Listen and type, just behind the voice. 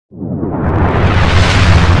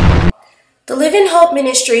The Living Hope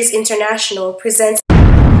Ministries International presents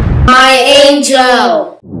My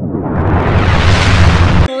Angel.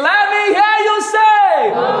 Let me hear you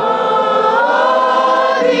say,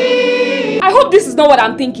 Holy. I hope this is not what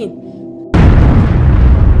I'm thinking.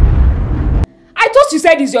 I thought you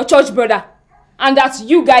said he's your church brother and that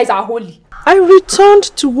you guys are holy. I returned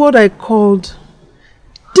to what I called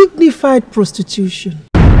dignified prostitution.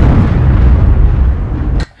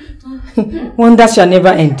 Wonders shall never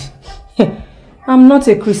end. I'm not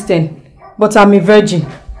a Christian, but I'm a virgin.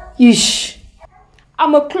 Ish.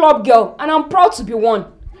 I'm a club girl and I'm proud to be one.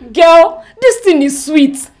 Girl, this thing is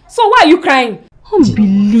sweet. So why are you crying?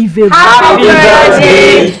 Unbelievable. Happy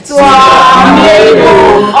birthday to our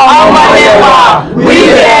Mabel Omanewa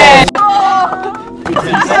Williams.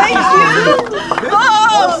 Thank you.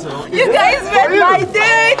 Oh, you guys made my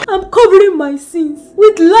day. I'm covering my sins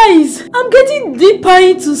with lies. I'm getting deeper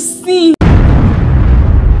into sin.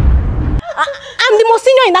 I'm the most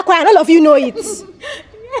senior in that choir and all of you know it.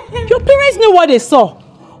 Your parents know what they saw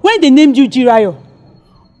when they named you Jirayo.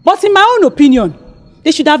 But in my own opinion,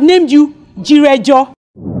 they should have named you Jirejo.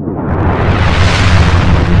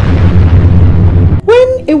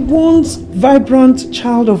 When a once vibrant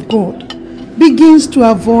child of God begins to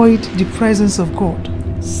avoid the presence of God,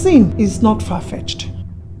 sin is not far-fetched.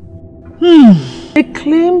 They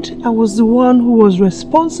claimed I was the one who was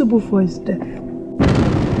responsible for his death.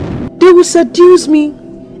 They will seduce me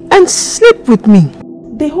and sleep with me.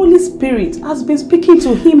 The Holy Spirit has been speaking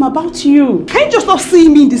to him about you. Can you just not see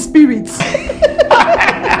me in the spirit?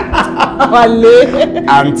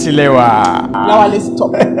 Antilewa. Lawale,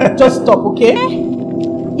 stop. Just stop, okay?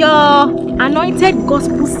 Your anointed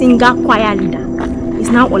gospel singer choir leader is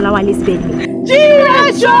now Olawale's baby.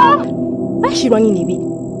 Jirejo! Why is she running away?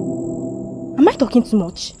 Am I talking too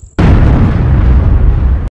much?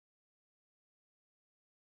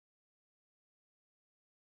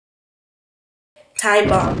 Time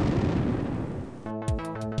Bomb.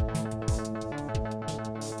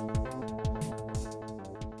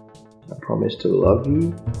 I promise to love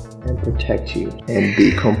you and protect you and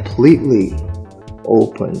be completely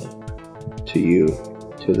open to you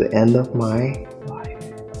to the end of my life.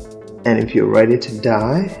 And if you're ready to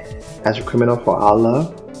die as a criminal for our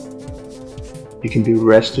love, you can be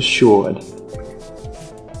rest assured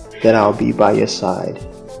that I'll be by your side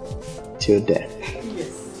till death.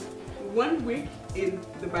 Yes. 1 week in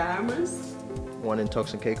the Bahamas. 1 in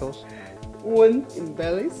Turks and Caicos. 1 in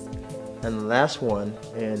Belize. And the last one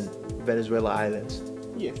in Venezuela Islands.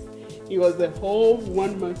 Yes. It was the whole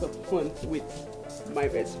 1 month of fun with my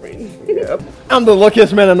best friend. Yep. I'm the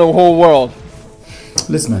luckiest man in the whole world.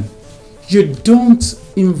 Listen, man. You don't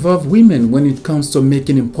involve women when it comes to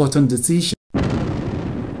making important decisions.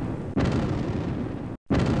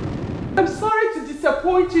 I'm sorry to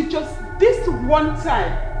disappoint you just this one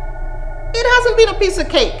time. It hasn't been a piece of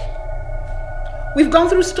cake. We've gone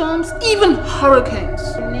through storms, even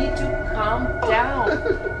hurricanes. You need to calm down,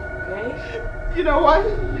 okay? You know what?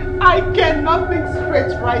 I cannot think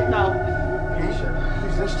straight right now. Please,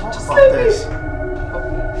 let's talk Just about leave this. me.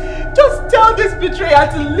 Just tell this betrayer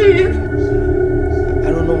to leave. I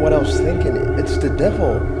don't know what I was thinking. It's the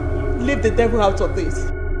devil. Leave the devil out of this.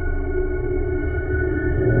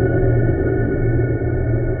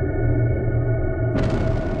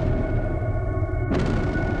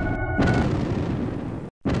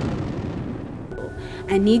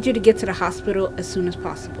 I need you to get to the hospital as soon as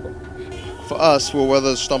possible. For us, we'll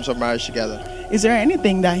weather the storms of marriage together. Is there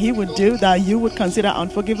anything that he would do that you would consider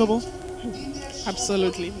unforgivable?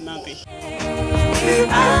 Absolutely nothing.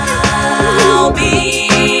 I'll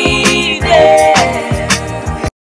be there.